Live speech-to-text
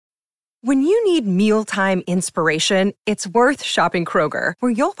When you need mealtime inspiration, it's worth shopping Kroger,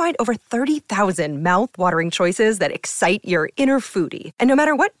 where you'll find over 30,000 mouth-watering choices that excite your inner foodie. And no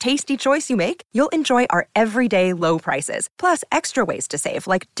matter what tasty choice you make, you'll enjoy our everyday low prices, plus extra ways to save,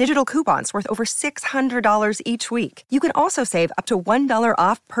 like digital coupons worth over $600 each week. You can also save up to $1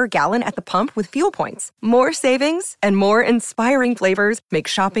 off per gallon at the pump with fuel points. More savings and more inspiring flavors make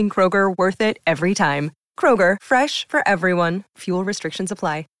shopping Kroger worth it every time. Kroger, fresh for everyone. Fuel restrictions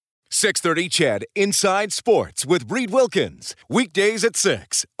apply. 630 CHED Inside Sports with Reed Wilkins. Weekdays at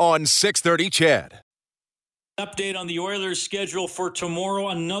 6 on 630 CHED. Update on the Oilers' schedule for tomorrow.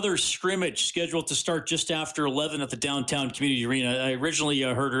 Another scrimmage scheduled to start just after 11 at the downtown community arena. I originally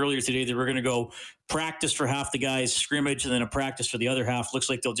heard earlier today that we're going to go practice for half the guys, scrimmage, and then a practice for the other half. Looks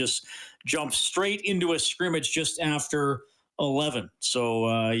like they'll just jump straight into a scrimmage just after 11.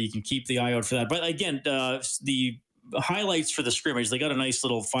 So you can keep the eye out for that. But again, the highlights for the scrimmage, they got a nice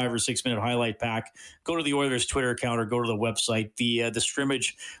little 5 or 6 minute highlight pack. Go to the Oilers Twitter account or go to the website. The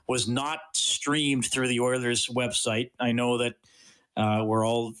scrimmage was not streamed through the Oilers website. I know that we're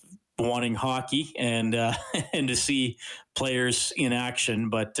all wanting hockey and and to see players in action,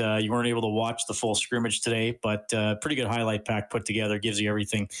 but you weren't able to watch the full scrimmage today. But pretty good highlight pack put together, gives you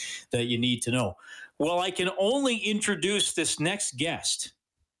everything that you need to know. Well, I can only introduce this next guest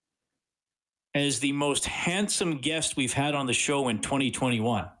as the most handsome guest we've had on the show in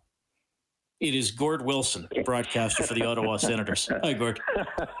 2021. It is Gord Wilson, broadcaster for the Ottawa Senators. Hi, Gord.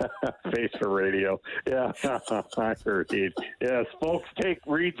 Face for radio. Yeah, I heard Reed. Yes, folks, take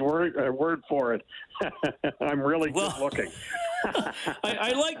Reed's word for it. I'm really good looking.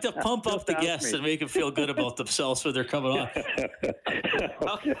 I like to pump up the guests and make them feel good about themselves when they're coming on.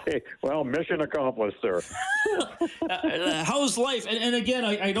 Okay, well, mission accomplished, sir. How's life? And again,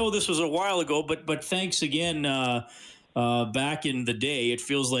 I know this was a while ago, but thanks again. Back in the day, it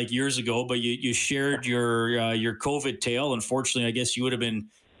feels like years ago, but you shared your COVID tale. Unfortunately, I guess you would have been,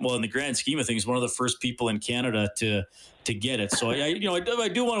 well, in the grand scheme of things, one of the first people in Canada to get it. So I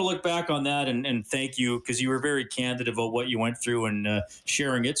do want to look back on that and thank you, because you were very candid about what you went through and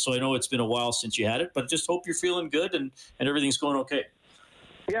sharing it. So I know it's been a while since you had it, but just hope you're feeling good and everything's going okay.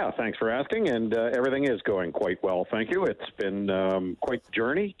 Yeah, thanks for asking, and everything is going quite well, thank you. It's been quite the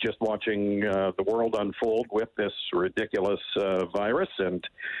journey, just watching the world unfold with this ridiculous virus, and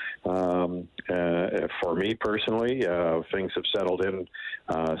for me personally, things have settled in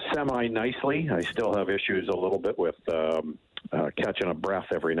semi-nicely. I still have issues a little bit with catching a breath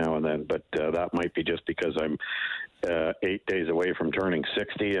every now and then, but that might be just because I'm 8 days away from turning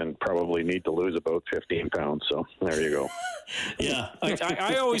 60 and probably need to lose about 15 pounds. So there you go. Yeah.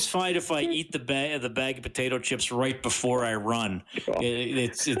 I always find if I eat the bag of potato chips right before I run,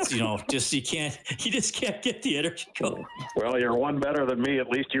 it's just you just can't get the energy going. Well, you're one better than me. At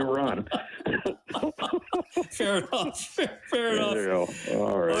least you run. Fair enough. Fair enough. There you go.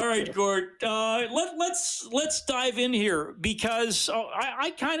 All right, Gord. Let's dive in here, because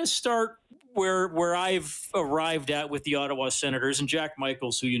I kind of start where I've arrived at with the Ottawa Senators, and Jack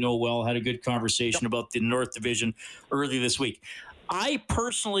Michaels, who you know well, had a good conversation about the North Division early this week. I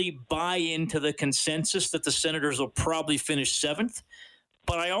personally buy into the consensus that the Senators will probably finish 7th,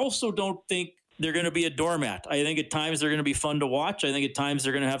 but I also don't think they're going to be a doormat. I think at times they're going to be fun to watch. I think at times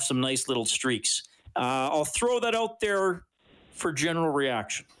they're going to have some nice little streaks. I'll throw that out there for general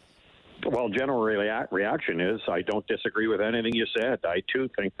reaction. Well, general reaction is I don't disagree with anything you said. I, too,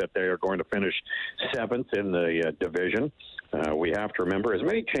 think that they are going to finish 7th in the division. We have to remember, as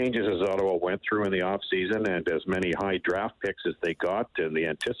many changes as Ottawa went through in the offseason and as many high draft picks as they got, and the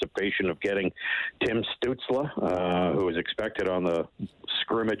anticipation of getting Tim Stützle, who is expected on the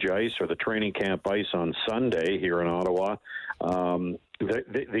scrimmage ice or the training camp ice on Sunday here in Ottawa.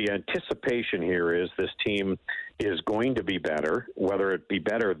 The anticipation here is this team is going to be better. Whether it be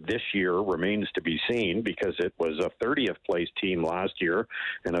better this year remains to be seen, because it was a 30th place team last year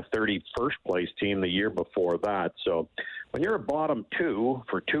and a 31st place team the year before that. So when you're a bottom 2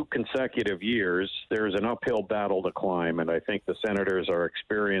 for 2 consecutive years, there's an uphill battle to climb, and I think the Senators are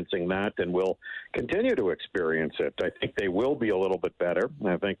experiencing that and will continue to experience it. I think they will be a little bit better.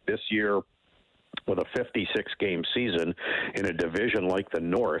 I think this year, with a 56-game season in a division like the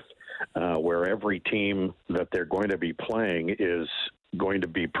North, where every team that they're going to be playing is going to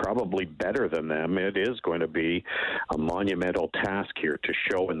be probably better than them. It is going to be a monumental task here to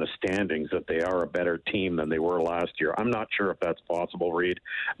show in the standings that they are a better team than they were last year. I'm not sure if that's possible, Reed,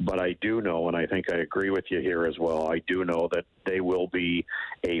 but I do know, and I think I agree with you here as well, I do know that they will be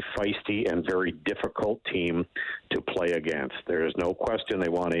a feisty and very difficult team to play against. There is no question they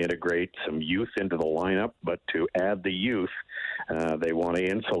want to integrate some youth into the lineup, but to add the youth, they want to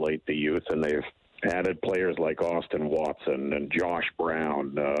insulate the youth, and they've added players like Austin Watson and Josh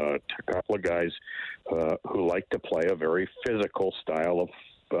Brown, a couple of guys who like to play a very physical style of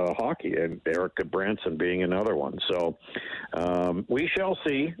hockey, and Eric Branson being another one. So we shall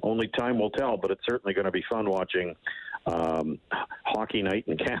see. Only time will tell, but it's certainly going to be fun watching Hockey Night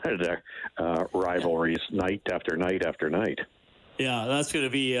in Canada rivalries night after night after night. Yeah, that's going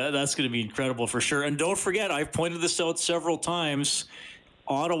to be incredible for sure. And don't forget, I've pointed this out several times.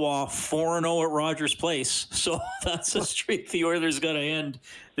 Ottawa 4-0 at Rogers Place, so that's a streak the Oilers got to end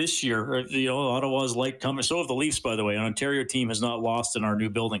this year. Ottawa's light coming. So have the Leafs, by the way. An Ontario team has not lost in our new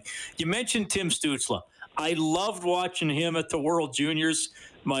building. You mentioned Tim Stützle. I loved watching him at the World Juniors.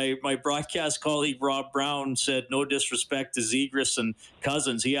 My broadcast colleague Rob Brown said, no disrespect to Zegras and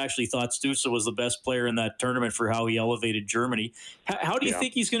Cousins, he actually thought Stützle was the best player in that tournament for how he elevated Germany. How do you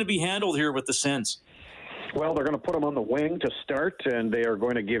think he's going to be handled here with the Sens? Well, they're going to put him on the wing to start, and they are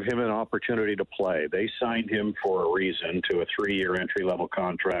going to give him an opportunity to play. They signed him for a reason, to a 3-year entry-level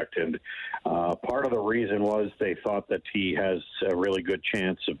contract, and part of the reason was they thought that he has a really good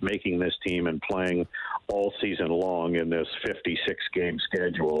chance of making this team and playing all season long in this 56-game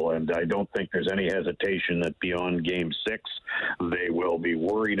schedule, and I don't think there's any hesitation that beyond Game 6 they will be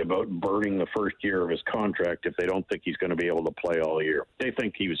worried about burning the first year of his contract if they don't think he's going to be able to play all year. They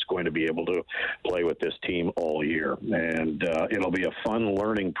think he was going to be able to play with this team all year, and it'll be a fun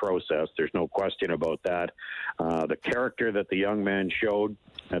learning process. There's no question about that. The character that the young man showed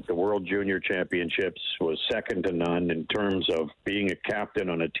at the World Junior Championships was second to none in terms of being a captain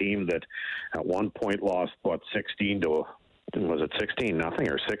on a team that at one point lost 16 to 0 or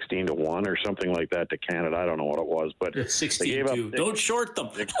 16-1 or something like that to Canada. I don't know what it was, but 16-2. Don't short them.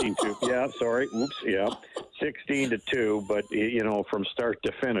 16-2. Yeah, sorry. Oops. Yeah, 16-2. But from start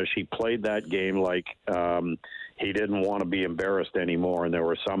to finish, he played that game like he didn't want to be embarrassed anymore, and there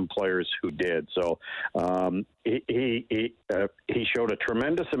were some players who did. So he showed a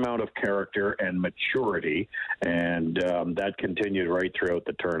tremendous amount of character and maturity, and that continued right throughout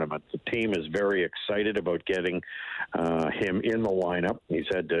the tournament. The team is very excited about getting him in the lineup. He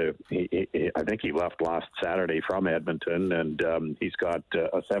said I think he left last Saturday from Edmonton, and he's got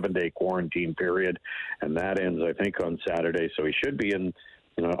a 7-day quarantine period, and that ends, I think, on Saturday. So he should be on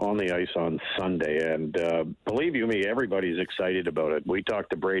the ice on Sunday, and believe you me, everybody's excited about it. We talked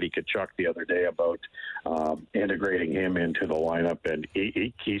to Brady Tkachuk the other day about integrating him into the lineup, and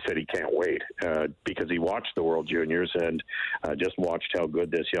he said he can't wait because he watched the World Juniors and just watched how good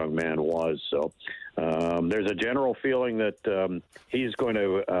this young man was. So there's a general feeling that he's going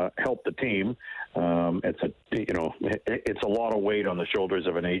to help the team. It's a lot of weight on the shoulders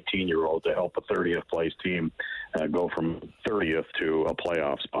of an 18-year-old to help a 30th place team go from 30th to a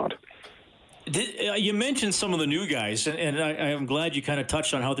playoff spot. You mentioned some of the new guys, and I'm glad you kind of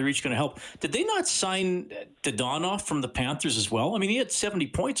touched on how they're each going to help. Did they not sign Dadonov from the Panthers as well? I mean, he had 70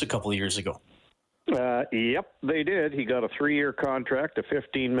 points a couple of years ago. Yep, they did. He got a 3-year contract, a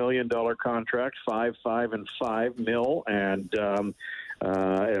 $15 million contract, 5, 5, and 5 mil, and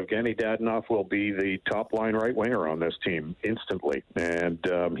Evgeny Dadonov will be the top-line right winger on this team instantly, and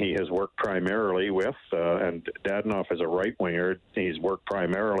he has worked primarily with, and Dadonov is a right winger, he's worked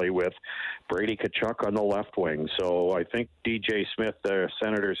primarily with Brady Tkachuk on the left wing. So I think DJ Smith, the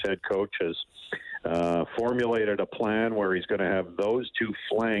Senators head coach, has formulated a plan where he's going to have those two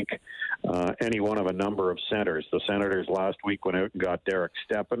flank any one of a number of centers. The Senators last week went out and got Derek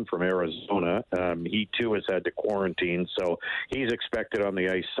Stepan from Arizona. He too has had to quarantine, so he's expected on the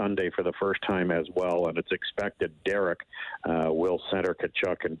ice Sunday for the first time as well, and it's expected Derek will center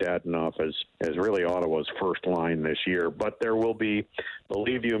Tkachuk and Dadonov as really Ottawa's first line this year. But there will be,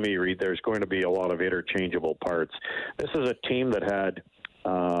 believe you me, Reed, there's going to be a lot of interchangeable parts. This is a team that had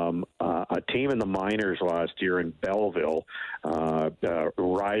a team in the minors last year in Belleville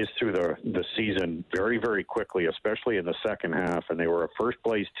rise through the season very, very quickly, especially in the second half, and they were a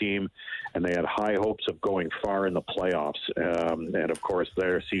first-place team, and they had high hopes of going far in the playoffs. And, of course,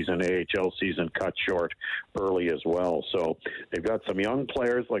 their AHL season cut short early as well. So they've got some young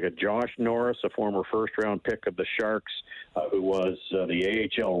players like a Josh Norris, a former first-round pick of the Sharks, who was the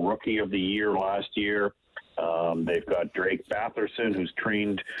AHL Rookie of the Year last year. They've got Drake Batherson, who's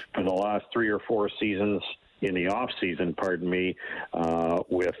trained for the last 3 or 4 seasons in the off season,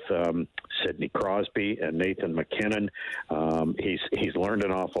 with Sidney Crosby and Nathan McKinnon. He's learned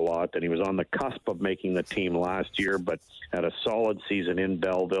an awful lot, and he was on the cusp of making the team last year, but had a solid season in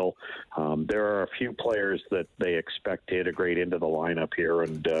Belleville. There are a few players that they expect to integrate into the lineup here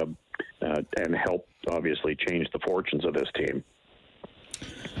and help obviously change the fortunes of this team.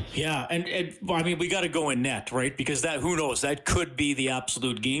 Yeah, and I mean, we got to go in net, right? Because that, who knows, that could be the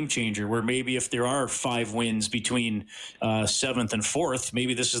absolute game changer, where maybe if there are 5 wins between 7th and 4th,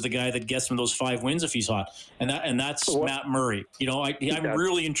 maybe this is the guy that gets them those 5 wins if he's hot. And that's Matt Murray. You know, I'm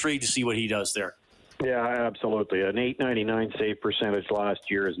really intrigued to see what he does there. Yeah, absolutely. An .899 save percentage last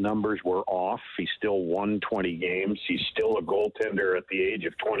year. His numbers were off. He still won 20 games. He's still a goaltender at the age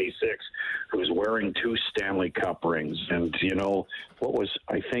of 26 who's wearing 2 Stanley Cup rings. And, you know, what was,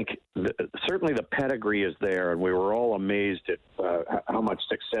 I think, certainly the pedigree is there, and we were all amazed at how much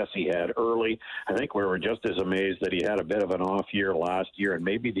success he had early. I think we were just as amazed that he had a bit of an off year last year and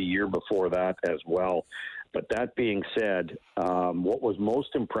maybe the year before that as well. But that being said, what was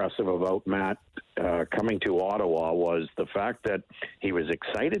most impressive about Matt coming to Ottawa was the fact that he was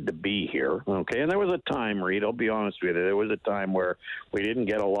excited to be here. Okay, and there was a time, Reed, I'll be honest with you, there was a time where we didn't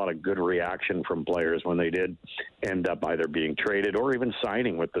get a lot of good reaction from players when they did end up either being traded or even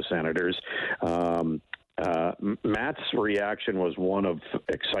signing with the Senators. Matt's reaction was one of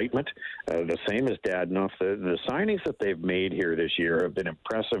excitement, the same as Dadonov. The signings that they've made here this year have been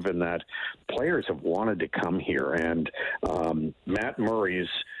impressive in that players have wanted to come here, and Matt Murray's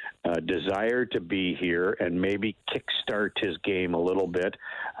desire to be here and maybe kickstart his game a little bit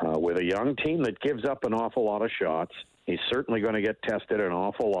with a young team that gives up an awful lot of shots. He's certainly going to get tested an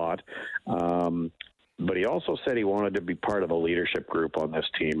awful lot. But he also said he wanted to be part of a leadership group on this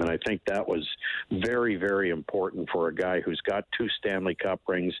team, and I think that was very, very important for a guy who's got 2 Stanley Cup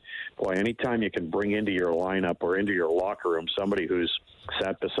rings. Boy, anytime you can bring into your lineup or into your locker room somebody who's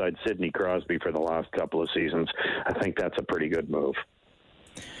sat beside Sidney Crosby for the last couple of seasons, I think that's a pretty good move.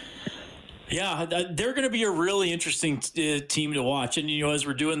 Yeah, they're going to be a really interesting team to watch. And, you know, as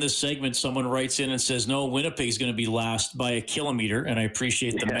we're doing this segment, someone writes in and says, no, Winnipeg's going to be last by a kilometer. And I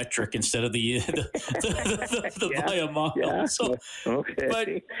appreciate the metric instead of the by a mile. Yeah. So, okay.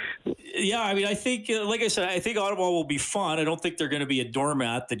 But, yeah, I mean, I think, like I said, I think Ottawa will be fun. I don't think they're going to be a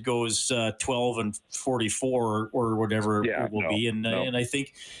doormat that goes 12 and 44 or whatever it will be. And I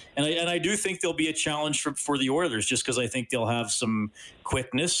think, and I do think there'll be a challenge for the Oilers, just because I think they'll have some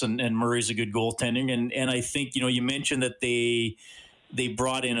quickness, and Murray's a good goaltending, and I think, you know, you mentioned that they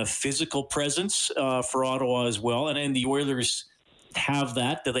brought in a physical presence for Ottawa as well, and the Oilers have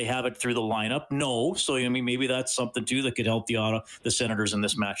that. Do they have it through the lineup? No. So I mean, maybe that's something too that could help the Senators in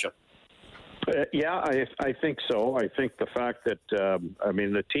this matchup. Yeah, I think so. I think the fact that,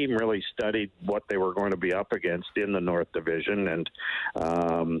 the team really studied what they were going to be up against in the North Division, and,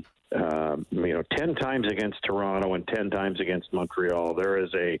 10 times against Toronto and 10 times against Montreal. There is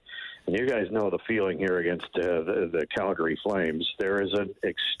and you guys know the feeling here against the Calgary Flames. There is an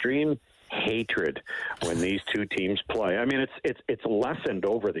extreme hatred when these two teams play. I mean, it's lessened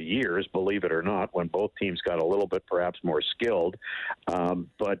over the years, believe it or not, when both teams got a little bit perhaps more skilled.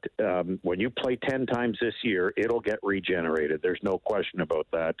 But when you play 10 times this year, it'll get regenerated. There's no question about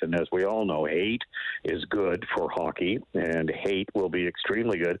that. And as we all know, hate is good for hockey, and hate will be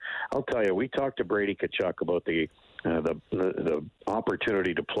extremely good. I'll tell you, we talked to Brady Tkachuk about the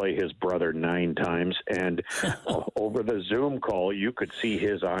opportunity to play his brother 9 times, and over the Zoom call, you could see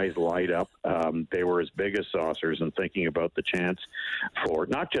his eyes light up. They were as big as saucers, and thinking about the chance for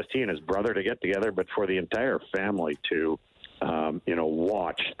not just he and his brother to get together, but for the entire family to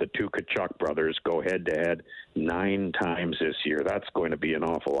watch the 2 Tkachuk brothers go head-to-head 9 times this year. That's going to be an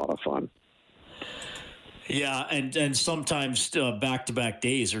awful lot of fun. Yeah, and sometimes back-to-back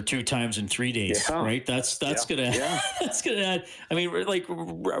days, or 2 times in 3 days, right? That's gonna add. I mean, like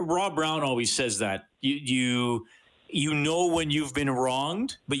Rob Brown always says that you know when you've been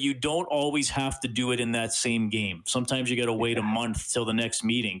wronged, but you don't always have to do it in that same game. Sometimes you got to wait a month till the next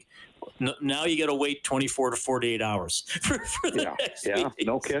meeting. Now you got to wait 24 to 48 hours for the next meeting.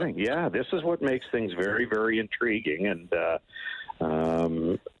 No kidding. Yeah, this is what makes things very, very intriguing, and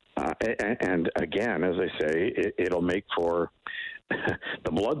again, as I say, it'll make for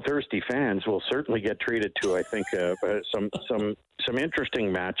the bloodthirsty fans will certainly get treated to, I think, some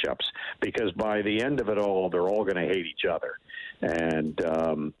interesting matchups, because by the end of it all, they're all going to hate each other. And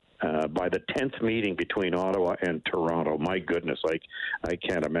by the 10th meeting between Ottawa and Toronto, my goodness, I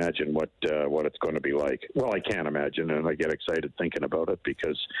can't imagine what it's going to be like. Well, I can't imagine, and I get excited thinking about it,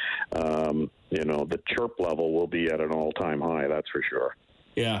 because the chirp level will be at an all-time high, that's for sure.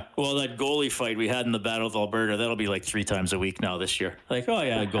 Yeah. Well, that goalie fight we had in the Battle of Alberta, that'll be like 3 times a week now this year. Like, oh,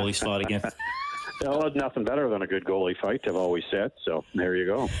 yeah, goalie's fought again. Well, nothing better than a good goalie fight, I've always said. So there you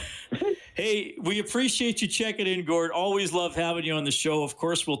go. Hey, we appreciate you checking in, Gord. Always love having you on the show. Of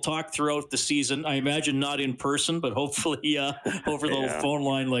course, we'll talk throughout the season. I imagine not in person, but hopefully over the phone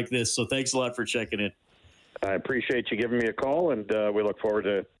line like this. So thanks a lot for checking in. I appreciate you giving me a call, and we look forward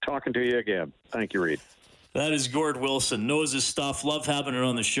to talking to you again. Thank you, Reed. That is Gord Wilson. Knows his stuff. Love having it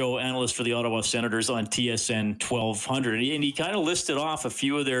on the show. Analyst for the Ottawa Senators on TSN 1200. And he kind of listed off a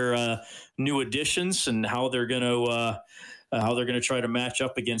few of their new additions and how they're going to try to match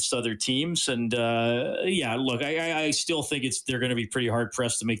up against other teams. And look, I still think they're going to be pretty hard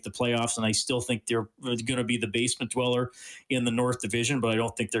pressed to make the playoffs, and I still think they're going to be the basement dweller in the North Division, but I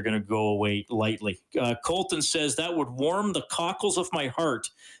don't think they're going to go away lightly. Colton says that would warm the cockles of my heart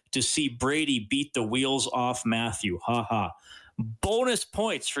to see Brady beat the wheels off Matthew. Ha ha. Bonus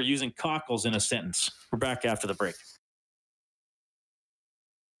points for using cockles in a sentence. We're back after the break.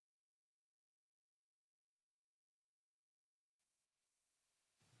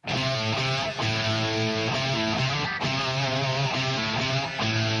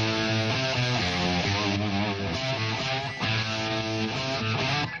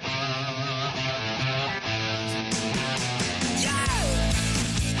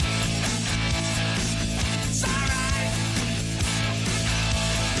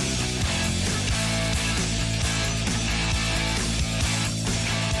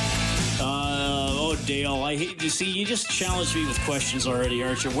 Dale, I hate to see you just challenged me with questions already,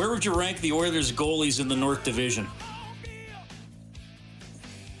 aren't you? Where would you rank the Oilers goalies in the North Division?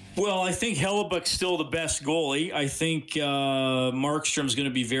 Well, I think Hellebuck's still the best goalie. I think Markstrom's going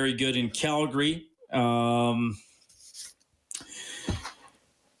to be very good in Calgary. Holtby's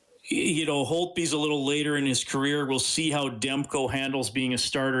a little later in his career. We'll see how Demko handles being a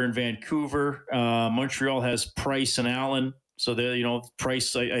starter in Vancouver. Montreal has Price and Allen. So,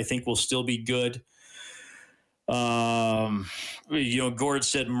 Price, I think, will still be good. Gord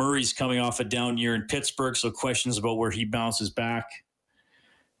said Murray's coming off a down year in Pittsburgh, so questions about where he bounces back.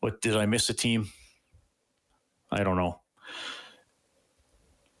 What, did I miss a team? I don't know.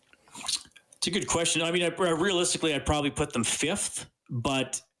 It's a good question. I mean, realistically, I'd probably put them 5th,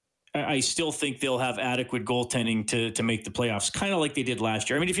 but I still think they'll have adequate goaltending to make the playoffs, kind of like they did last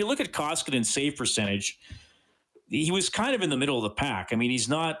year. I mean, if you look at Koskinen's save percentage, he was kind of in the middle of the pack. I mean, he's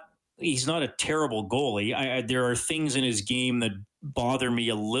not a terrible goalie. There are things in his game that bother me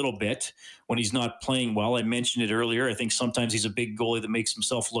a little bit when he's not playing well. I mentioned it earlier. I think sometimes he's a big goalie that makes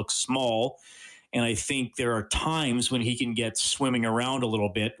himself look small. And I think there are times when he can get swimming around a little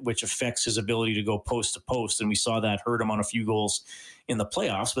bit, which affects his ability to go post to post. And we saw that hurt him on a few goals in the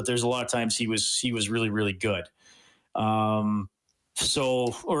playoffs. But there's a lot of times he was really, really good.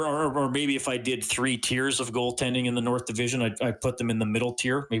 So maybe if I did 3 tiers of goaltending in the North Division, I'd put them in the middle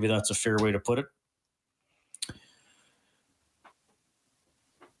tier. Maybe that's a fair way to put it.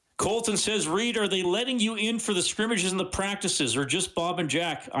 Colton says, Reed, are they letting you in for the scrimmages and the practices or just Bob and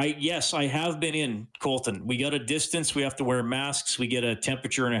Jack? Yes, I have been in, Colton. We got a distance. We have to wear masks. We get a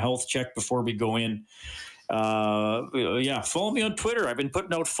temperature and a health check before we go in. Follow me on Twitter. I've been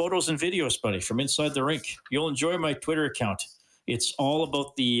putting out photos and videos, buddy, from inside the rink. You'll enjoy my Twitter account. It's all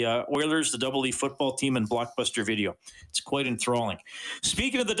about the Oilers, the Double E football team, and Blockbuster Video. It's quite enthralling.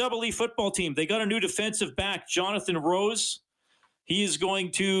 Speaking of the Double E football team, they got a new defensive back, Jonathan Rose. He is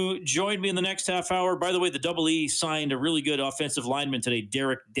going to join me in the next half hour. By the way, the Double E signed a really good offensive lineman today.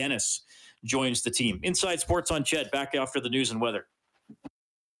 Derek Dennis joins the team. Inside Sports on Ched, back after the news and weather.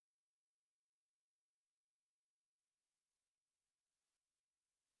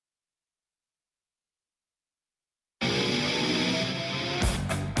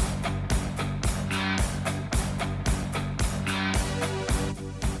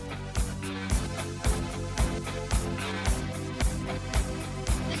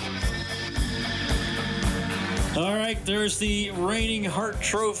 All right, there's the reigning Hart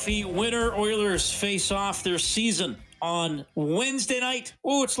Trophy winner. Oilers face off their season on Wednesday night.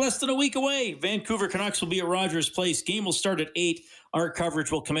 Oh, it's less than a week away. Vancouver Canucks will be at Rogers Place. Game will start at 8. Our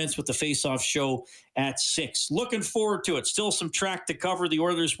coverage will commence with the face-off show at 6. Looking forward to it. Still some track to cover. The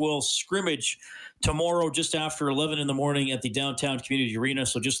Oilers will scrimmage tomorrow just after 11 in the morning at the Downtown Community Arena.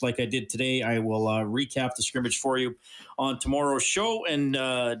 So just like I did today, I will recap the scrimmage for you on tomorrow's show and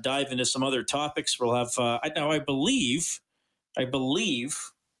dive into some other topics. We'll have, now I believe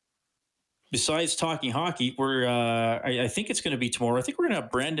besides talking hockey, I think it's going to be tomorrow. I think we're going to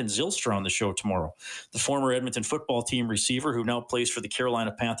have Brandon Zylstra on the show tomorrow, the former Edmonton football team receiver who now plays for the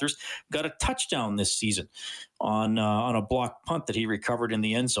Carolina Panthers. Got a touchdown this season on a blocked punt that he recovered in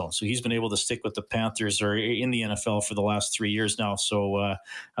the end zone. So he's been able to stick with the Panthers or in the NFL for the last 3 years now. So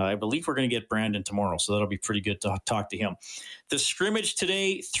I believe we're going to get Brandon tomorrow. So that'll be pretty good to talk to him. The scrimmage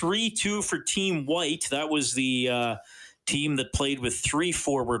today, 3-2 for Team White. That was the team that played with 3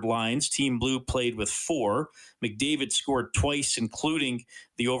 forward lines. Team Blue played with 4. McDavid scored twice, including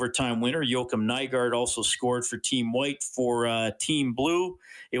the overtime winner. Joachim Nygaard also scored for Team White. For Team Blue,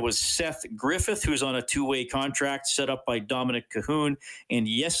 it was Seth Griffith, who's on a 2-way contract set up by Dominic Cahoon, and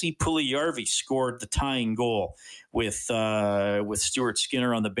Jesse Puljujarvi scored the tying goal with Stuart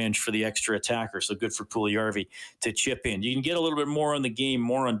Skinner on the bench for the extra attacker. So good for Puljujarvi to chip in. You can get a little bit more on the game,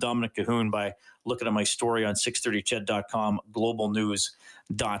 more on Dominic Cahoon by looking at my story on 630ched.com,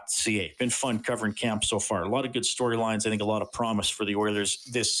 globalnews.ca. Been fun covering camp so far. A lot of good storylines. I think a lot of promise for the Oilers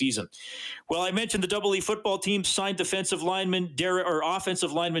this season. Well, I mentioned the Double E football team signed offensive lineman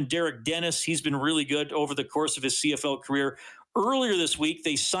Derek Dennis. He's been really good over the course of his CFL career. Earlier this week,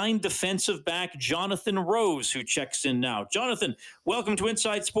 they signed defensive back Jonathan Rose, who checks in now. Jonathan, welcome to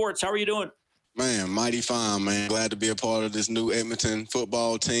Inside Sports. How are you doing? Man, mighty fine, man. Glad to be a part of this new Edmonton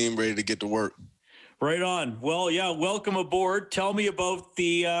football team, ready to get to work. Right on. Well, yeah, welcome aboard. Tell me about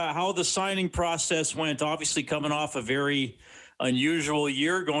the how the signing process went. Obviously, coming off a very unusual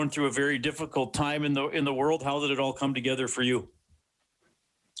year, going through a very difficult time in the world. How did it all come together for you?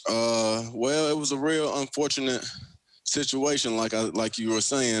 Well, it was a real unfortunate situation, like you were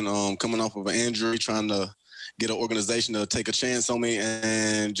saying, coming off of an injury, trying to get an organization to take a chance on me,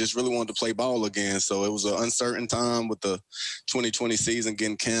 and just really wanted to play ball again. So it was an uncertain time with the 2020 season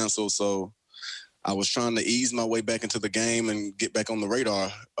getting canceled. So I was trying to ease my way back into the game and get back on the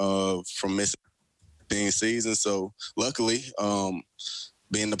radar from missing season. So luckily,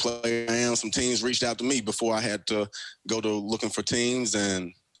 being the player I am, some teams reached out to me before I had to go to looking for teams,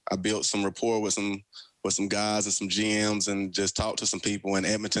 and I built some rapport with some guys and some GMs and just talked to some people. And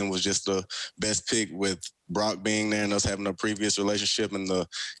Edmonton was just the best pick, with Brock being there and us having a previous relationship and the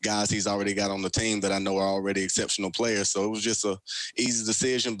guys he's already got on the team that I know are already exceptional players. So it was just a easy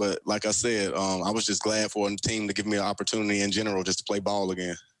decision. But like I said, I was just glad for a team to give me an opportunity in general just to play ball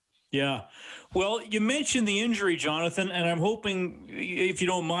again. Yeah. Well, you mentioned the injury, Jonathan, and I'm hoping, if you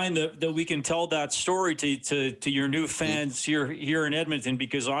don't mind, that we can tell that story to your new fans here in Edmonton,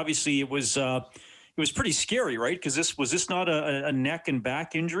 because obviously it was pretty scary, right? Because was this not a neck and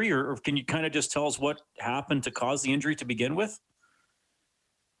back injury, or can you kind of just tell us what happened to cause the injury to begin with?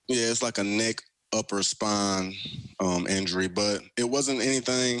 Yeah, it's like a neck, upper spine injury, but it wasn't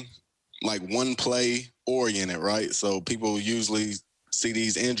anything like one play oriented, right? So people usually see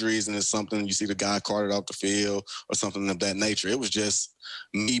these injuries and it's something you see the guy carted off the field or something of that nature. It was just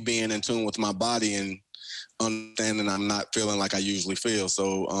me being in tune with my body and understanding I'm not feeling like I usually feel.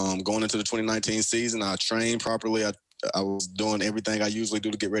 So going into the 2019 season, I trained properly. I was doing everything I usually do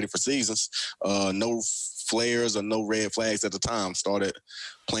to get ready for seasons. No flares or no red flags at the time. Started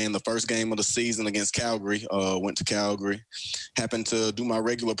playing the first game of the season against Calgary. Went to Calgary. Happened to do my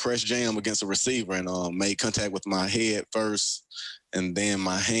regular press jam against a receiver and made contact with my head first and then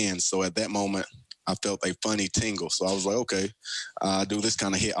my hands. So at that moment, I felt a funny tingle. So I was like, okay, I do this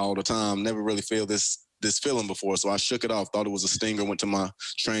kind of hit all the time. Never really feel this feeling before. So I shook it off, thought it was a stinger, went to my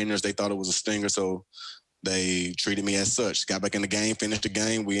trainers. They thought it was a stinger. So they treated me as such. Got back in the game, finished the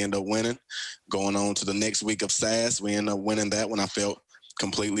game. We ended up winning. Going on to the next week of SAS, we ended up winning that one. I felt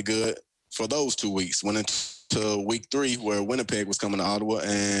completely good for those 2 weeks. Went into week 3 where Winnipeg was coming to Ottawa.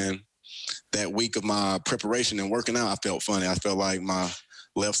 And that week of my preparation and working out, I felt funny. I felt like my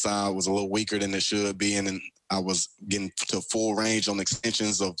left side was a little weaker than it should be. And then I was getting to full range on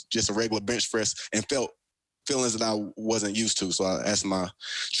extensions of just a regular bench press and felt feelings that I wasn't used to. So I asked my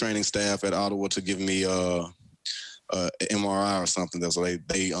training staff at Ottawa to give me a MRI or something. So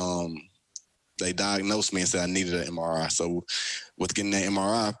they diagnosed me and said I needed an MRI. So with getting that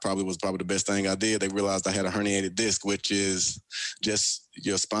MRI was probably the best thing I did. They realized I had a herniated disc, which is just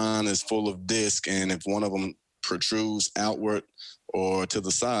your spine is full of disc, and if one of them protrudes outward or to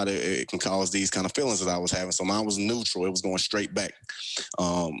the side, it can cause these kind of feelings that I was having. So mine was neutral. It was going straight back.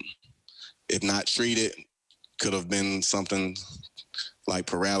 If not treated, could have been something like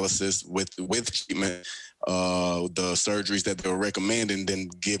paralysis with treatment. The surgeries that they were recommending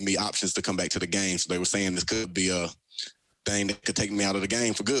didn't give me options to come back to the game. So they were saying this could be thing that could take me out of the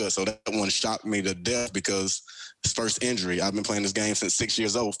game for good. So that one shocked me to death because it's first injury. I've been playing this game since 6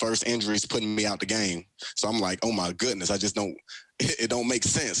 years old. First injury is putting me out the game. So I'm like, oh my goodness, it don't make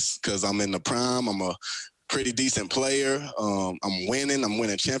sense because I'm in the prime. I'm a pretty decent player. I'm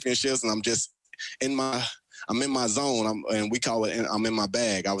winning championships, and I'm in my zone. And we call it, I'm in my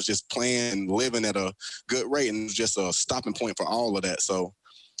bag. I was just playing, living at a good rate, and it was just a stopping point for all of that. So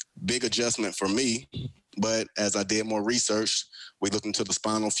big adjustment for me. But as I did more research, we looked into the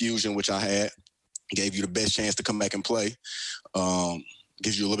spinal fusion, which I had, gave you the best chance to come back and play.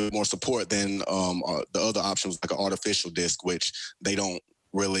 Gives you a little bit more support than the other options, like an artificial disc, which they don't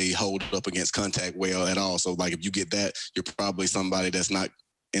really hold up against contact well at all. So, like, if you get that, you're probably somebody that's not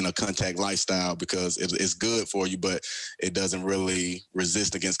in a contact lifestyle because it's good for you, but it doesn't really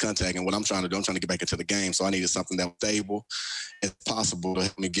resist against contact. And what I'm trying to do, I'm trying to get back into the game. So I needed something that was stable as possible to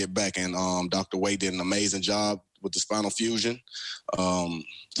help me get back. And Dr. Wade did an amazing job with the spinal fusion.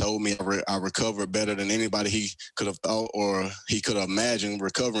 Told me I recovered better than anybody he could have thought or he could have imagined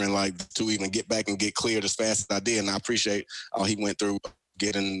recovering, like, to even get back and get cleared as fast as I did. And I appreciate all he went through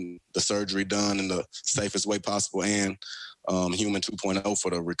getting the surgery done in the safest way possible, and Human 2.0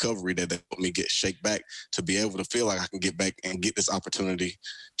 for the recovery that helped me get shake back to be able to feel like I can get back and get this opportunity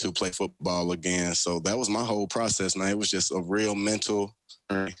to play football again. So that was my whole process, man. It was just a real mental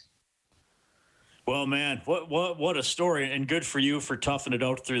journey. Well, man, what a story, and good for you for toughing it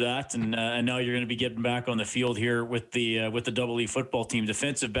out through that. And now you're going to be getting back on the field here with the Double E football team.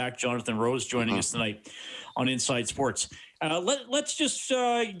 Defensive back Jonathan Rose joining us tonight on Inside Sports. Let's just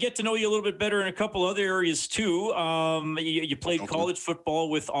get to know you a little bit better in a couple other areas too. You played college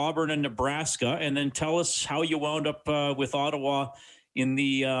football with Auburn and Nebraska, and then tell us how you wound up with Ottawa in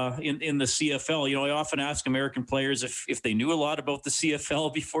the CFL. You know, I often ask American players if they knew a lot about the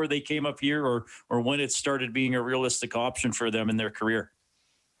CFL before they came up here, or when it started being a realistic option for them in their career.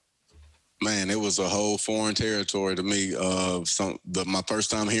 Man, it was a whole foreign territory to me. My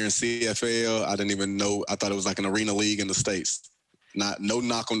first time here in CFL, I didn't even know. I thought it was like an arena league in the States. No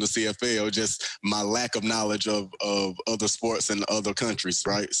knock on the CFL, just my lack of knowledge of other sports in other countries,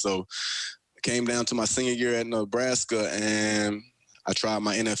 right? So it came down to my senior year at Nebraska, and I tried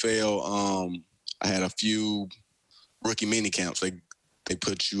my NFL. I had a few rookie mini camps. They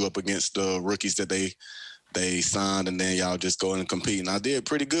put you up against the rookies that they signed, and then y'all just go in and compete. And I did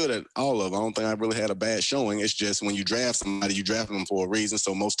pretty good at all of them. I don't think I really had a bad showing. It's just when you draft somebody, you draft them for a reason.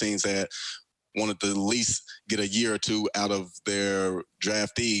 So most teams wanted to at least get a year or two out of their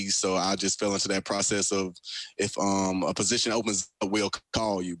draftees. So I just fell into that process of if a position opens up, we'll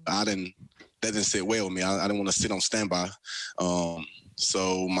call you. That didn't sit well with me. I didn't want to sit on standby.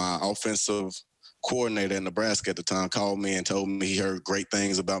 So my offensive coordinator in Nebraska at the time called me and told me he heard great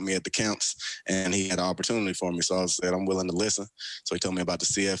things about me at the camps and he had an opportunity for me. So I said, I'm willing to listen. So he told me about the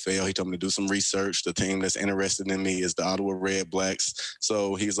CFL. He told me to do some research. The team that's interested in me is the Ottawa Red Blacks.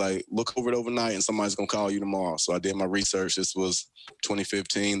 So he's like, look over it overnight and somebody's going to call you tomorrow. So I did my research. This was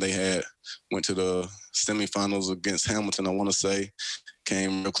 2015. They went to the semifinals against Hamilton, I want to say.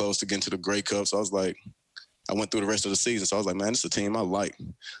 Came real close to getting to the Grey Cup. So I went through the rest of the season. So I was like, man, this is a team I like.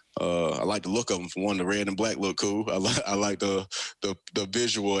 I like the look of them. For one, the red and black look cool. I like the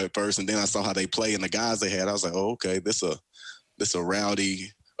visual at first, and then I saw how they play and the guys they had. I was like, oh, okay, this a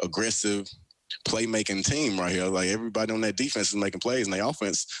rowdy, aggressive, playmaking team right here. Like everybody on that defense is making plays, and the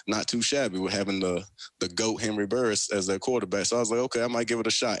offense not too shabby with having the GOAT Henry Burris as their quarterback. So I was like, okay, I might give it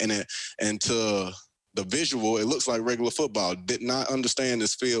a shot. And to the visual, it looks like regular football. Did not understand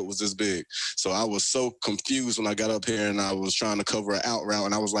this field was this big. So I was so confused when I got up here and I was trying to cover an out route.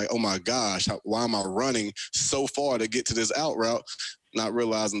 And I was like, oh my gosh, why am I running so far to get to this out route? Not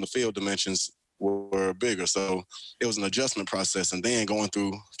realizing the field dimensions were bigger. So it was an adjustment process. And then going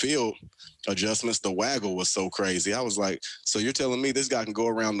through field adjustments, the waggle was so crazy. I was like, so you're telling me this guy can go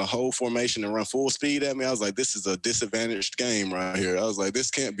around the whole formation and run full speed at me? I was like, this is a disadvantaged game right here. I was like,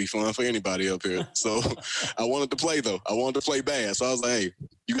 this can't be fun for anybody up here. So I wanted to play, though. I wanted to play bad. So I was like, hey,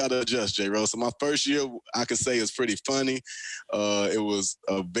 you got to adjust, J-Rose. So my first year, I can say, is pretty funny. It was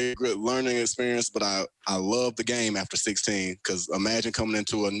a very good learning experience, but I loved the game after 16, because imagine coming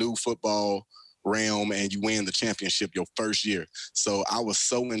into a new football realm and you win the championship your first year. So I was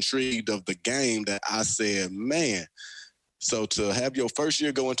so intrigued of the game that I said, man, so to have your first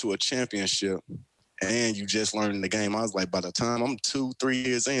year go into a championship and you just learning the game, I was like, by the time I'm 2-3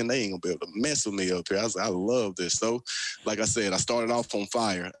 years in, they ain't gonna be able to mess with me up here. I was like, I love this. So like I said, I started off on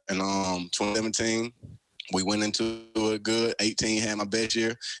fire. And 2017, we went into it good. 18 had my best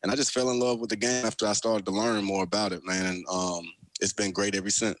year. And I just fell in love with the game after I started to learn more about it, man. And it's been great ever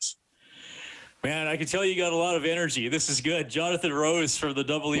since. Man, I can tell you got a lot of energy. This is good. Jonathan Rose from the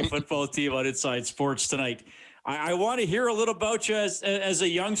Double E football team on Inside Sports tonight. I want to hear a little about you as a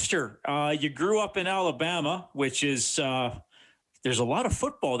youngster. You grew up in Alabama, which is there's a lot of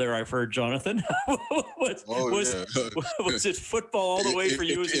football there, I've heard, Jonathan. was it football all the way for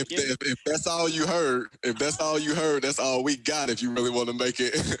you as a kid? If that's all you heard, that's all we got if you really want to make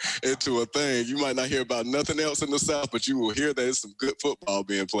it into a thing. You might not hear about nothing else in the South, but you will hear there's some good football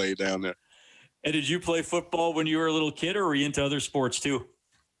being played down there. And did you play football when you were a little kid, or were you into other sports too?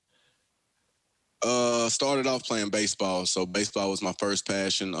 Started off playing baseball. So baseball was my first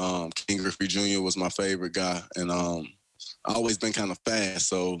passion. King Griffey Jr. was my favorite guy. And I always been kind of fast.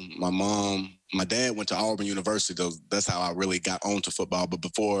 So my dad went to Auburn University. That's how I really got onto football. But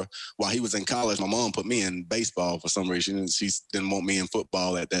while he was in college, my mom put me in baseball for some reason. She didn't want me in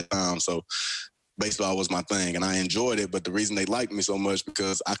football at that time. So baseball was my thing, and I enjoyed it. But the reason they liked me so much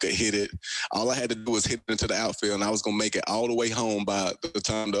because I could hit it. All I had to do was hit it into the outfield, and I was going to make it all the way home by the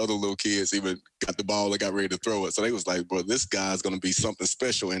time the other little kids even got the ball and got ready to throw it. So they was like, bro, this guy's going to be something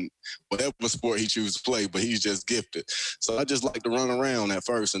special in whatever sport he chooses to play, but he's just gifted. So I just like to run around at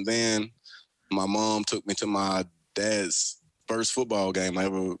first. And then my mom took me to my dad's first football game I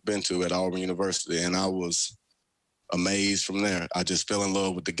ever been to at Auburn University, and I was amazed from there. I just fell in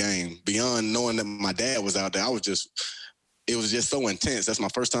love with the game. Beyond knowing that my dad was out there, it was just so intense. That's my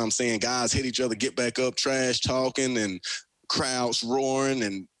first time seeing guys hit each other, get back up, trash talking, and crowds roaring,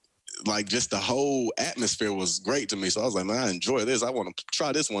 and like just the whole atmosphere was great to me. So I was like, man, I enjoy this. I want to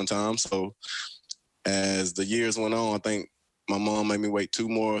try this one time. So as the years went on, I think my mom made me wait 3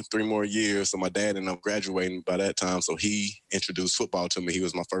 more years. So my dad ended up graduating by that time. So he introduced football to me. He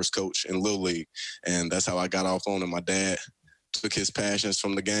was my first coach in Little League. And that's how I got off on it. My dad took his passions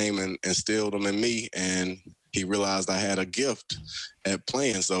from the game and instilled them in me. And he realized I had a gift at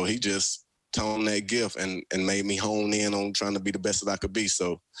playing. So he just toned that gift and made me hone in on trying to be the best that I could be.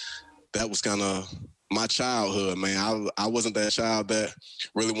 So that was kind of my childhood, man. I wasn't that child that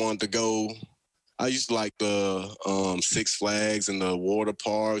really wanted to go. I used to like the Six Flags and the water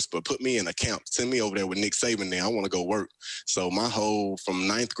parks, but put me in a camp. Send me over there with Nick Saban there. I want to go work. So my from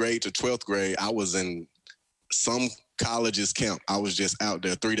 9th grade to 12th grade, I was in some college's camp. I was just out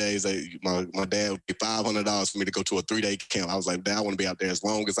there 3 days. My dad would pay $500 for me to go to a 3-day camp. I was like, Dad, I want to be out there as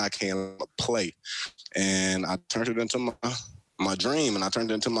long as I can play. And I turned it into my dream, and I turned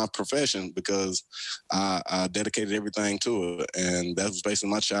it into my profession because I dedicated everything to it. And that was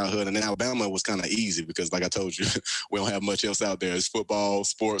basically my childhood. And in Alabama, it was kind of easy because, like I told you, we don't have much else out there. It's football,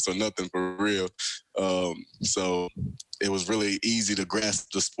 sports, or nothing for real. So it was really easy to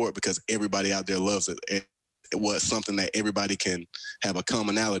grasp the sport because everybody out there loves it. It was something that everybody can have a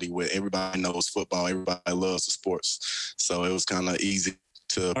commonality with. Everybody knows football. Everybody loves the sports. So it was kind of easy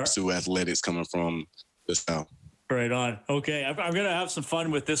to pursue athletics coming from the South. Right on. Okay, I'm going to have some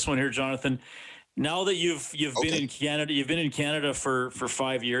fun with this one here, Jonathan. Now that you've been in Canada, you've been in Canada for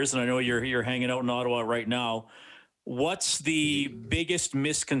 5 years, and I know you're hanging out in Ottawa right now. What's the biggest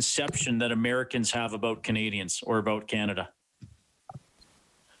misconception that Americans have about Canadians or about Canada?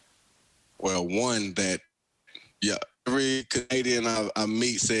 Well, one that every Canadian I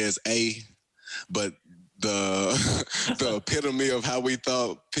meet says A, but the epitome of how we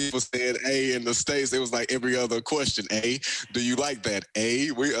thought people said A in the States, it was like every other question. A, do you like that? A,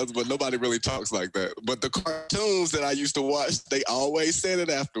 but nobody really talks like that. But the cartoons that I used to watch, they always said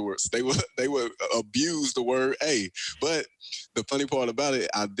it afterwards. They would abuse the word A. But the funny part about it,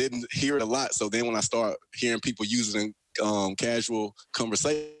 I didn't hear it a lot. So then when I start hearing people use it in casual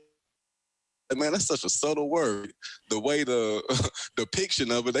conversation, man, that's such a subtle word. The way the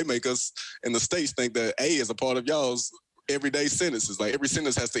depiction of it, they make us in the States think that A is a part of y'all's everyday sentences. Like every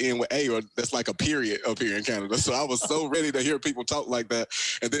sentence has to end with A, or that's like a period up here in Canada. So I was so ready to hear people talk like that.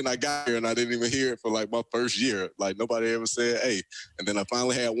 And then I got here and I didn't even hear it for like my first year. Like nobody ever said A. And then I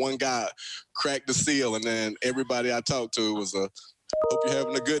finally had one guy crack the seal, and then everybody I talked to was hope you're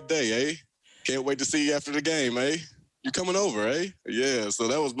having a good day, eh? Can't wait to see you after the game, eh? You coming over, eh? Yeah, so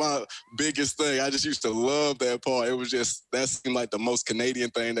that was my biggest thing. I just used to love that part. It was just, that seemed like the most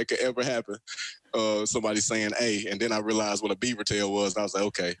Canadian thing that could ever happen. Somebody saying A, and then I realized what a beaver tail was. And I was like,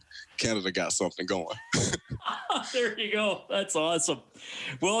 okay, Canada got something going. There you go. That's awesome.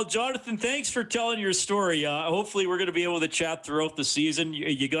 Well, Jonathan, thanks for telling your story. Hopefully we're going to be able to chat throughout the season.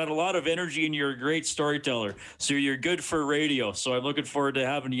 You got a lot of energy and you're a great storyteller. So you're good for radio. So I'm looking forward to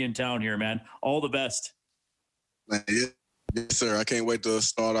having you in town here, man. All the best. Yes, sir. I can't wait to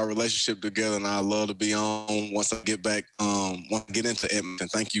start our relationship together, and I'd love to be on once I get back, once I get into Edmonton.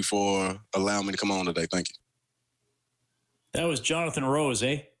 Thank you for allowing me to come on today. Thank you. That was Jonathan Rose,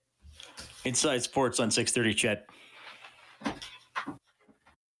 eh? Inside Sports on 630 Chet.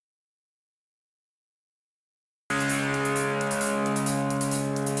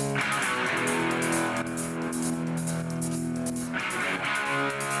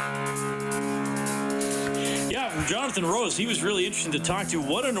 Jonathan Rose, he was really interesting to talk to.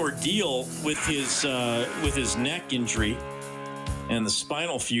 What an ordeal with his neck injury and the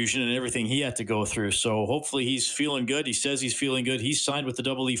spinal fusion and everything he had to go through. So hopefully he's feeling good. He says he's feeling good. He's signed with the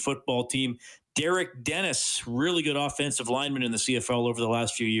Double E football team. Derek Dennis, really good offensive lineman in the CFL over the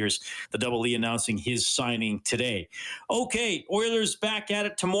last few years. The Double E announcing his signing today. Okay, Oilers back at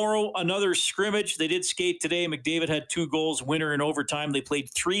it tomorrow. Another scrimmage. They did skate today. McDavid had 2 goals, winner in overtime. They played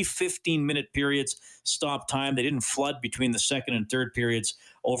 3 15-minute periods, stop time. They didn't flood between the second and third periods.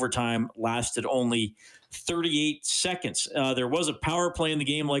 Overtime lasted only 38 seconds. There was a power play in the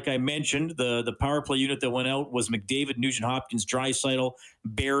game, like I mentioned. The power play unit that went out was McDavid, Nugent-Hopkins, Draisaitl,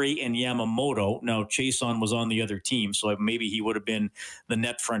 Barrie, and Yamamoto. Now, Chason was on the other team, so maybe he would have been the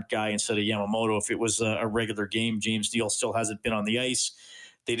net front guy instead of Yamamoto if it was a regular game. James Neal still hasn't been on the ice.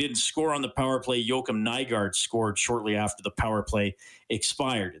 They didn't score on the power play. Joakim Nygard scored shortly after the power play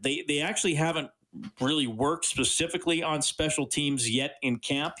expired. They actually haven't really worked specifically on special teams yet in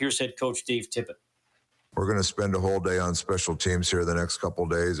camp. Here's head coach Dave Tippett. We're going to spend a whole day on special teams here the next couple of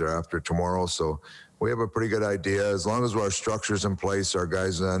days or after tomorrow. So we have a pretty good idea. As long as our structure's in place, our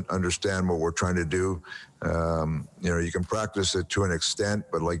guys understand what we're trying to do. You can practice it to an extent,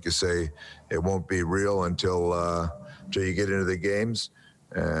 but like you say, it won't be real until you get into the games.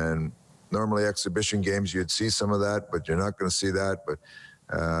 And normally exhibition games, you'd see some of that, but you're not going to see that. But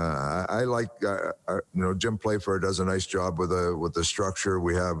I like, Jim Playfair does a nice job with the structure.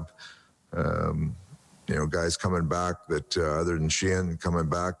 We have, guys coming back that other than Sheehan coming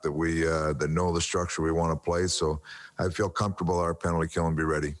back that we that know the structure we want to play. So I feel comfortable our penalty kill and be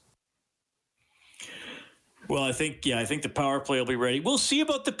ready. Well, I think the power play will be ready. We'll see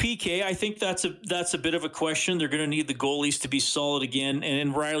about the PK. I think that's a bit of a question. They're going to need the goalies to be solid again.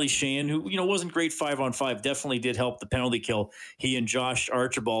 And Riley Sheahan, who wasn't great 5-on-5, definitely did help the penalty kill. He and Josh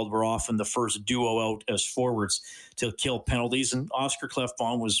Archibald were often the first duo out as forwards to kill penalties, and Oscar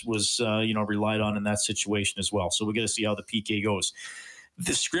Klefbom was relied on in that situation as well. So we got to see how the PK goes.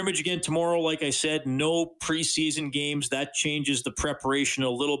 The scrimmage again tomorrow, like I said, no preseason games. That changes the preparation a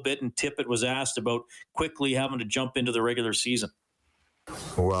little bit, and Tippett was asked about quickly having to jump into the regular season.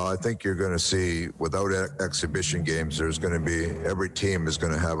 Well, I think you're going to see, without exhibition games, there's going to be, every team is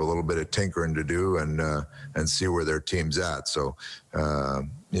going to have a little bit of tinkering to do and see where their team's at. So,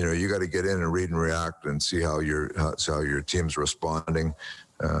 you got to get in and read and react and see how your team's responding.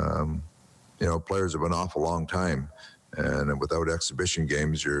 Players have been off a long time. And without exhibition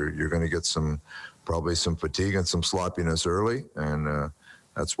games, you're going to get probably some fatigue and some sloppiness early. And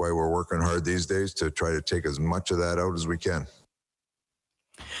that's why we're working hard these days to try to take as much of that out as we can.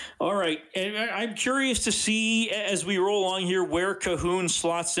 All right. And I'm curious to see, as we roll along here, where Cahoon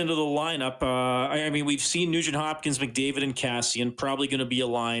slots into the lineup. We've seen Nugent-Hopkins, McDavid, and Kassian, probably going to be a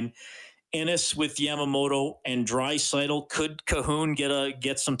line. Ennis with Yamamoto and Draisaitl. Could Cahoon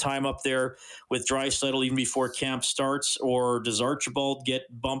get some time up there with Draisaitl even before camp starts, or does Archibald get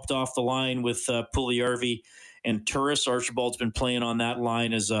bumped off the line with Puljujarvi and Turris? Archibald's been playing on that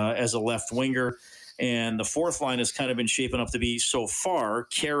line as a left winger, and the fourth line has kind of been shaping up to be so far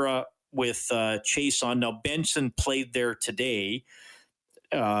Kara with Chason. Now Benson played there today.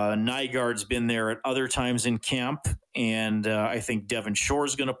 Nygard's been there at other times in camp, and I think Devon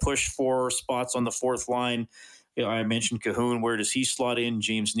Shore's going to push for spots on the fourth line. I mentioned Cahoon. Where does he slot in?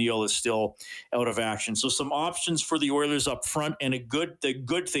 James Neal is still out of action. So some options for the Oilers up front, and the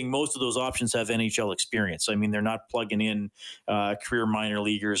good thing, most of those options have NHL experience. I mean, they're not plugging in career minor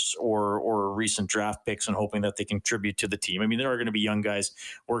leaguers or recent draft picks and hoping that they contribute to the team. I mean, there are going to be young guys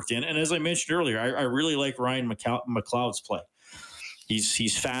worked in. And as I mentioned earlier, I really like Ryan McLeod's play.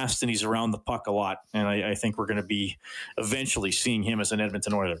 He's fast and he's around the puck a lot, and I think we're going to be eventually seeing him as an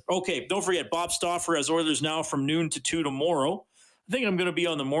Edmonton Oiler. Okay, don't forget, Bob Stauffer has Oilers Now from noon to 2 tomorrow. I think I'm going to be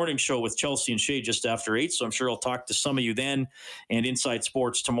on the morning show with Chelsea and Shea just after 8, so I'm sure I'll talk to some of you then, and Inside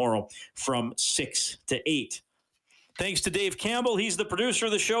Sports tomorrow from 6 to 8. Thanks to Dave Campbell. He's the producer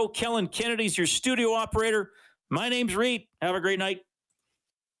of the show. Kellen Kennedy's your studio operator. My name's Reed. Have a great night.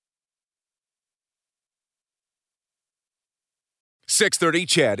 630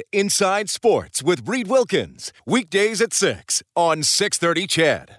 CHED Inside Sports with Reed Wilkins. Weekdays at 6 on 630 CHED.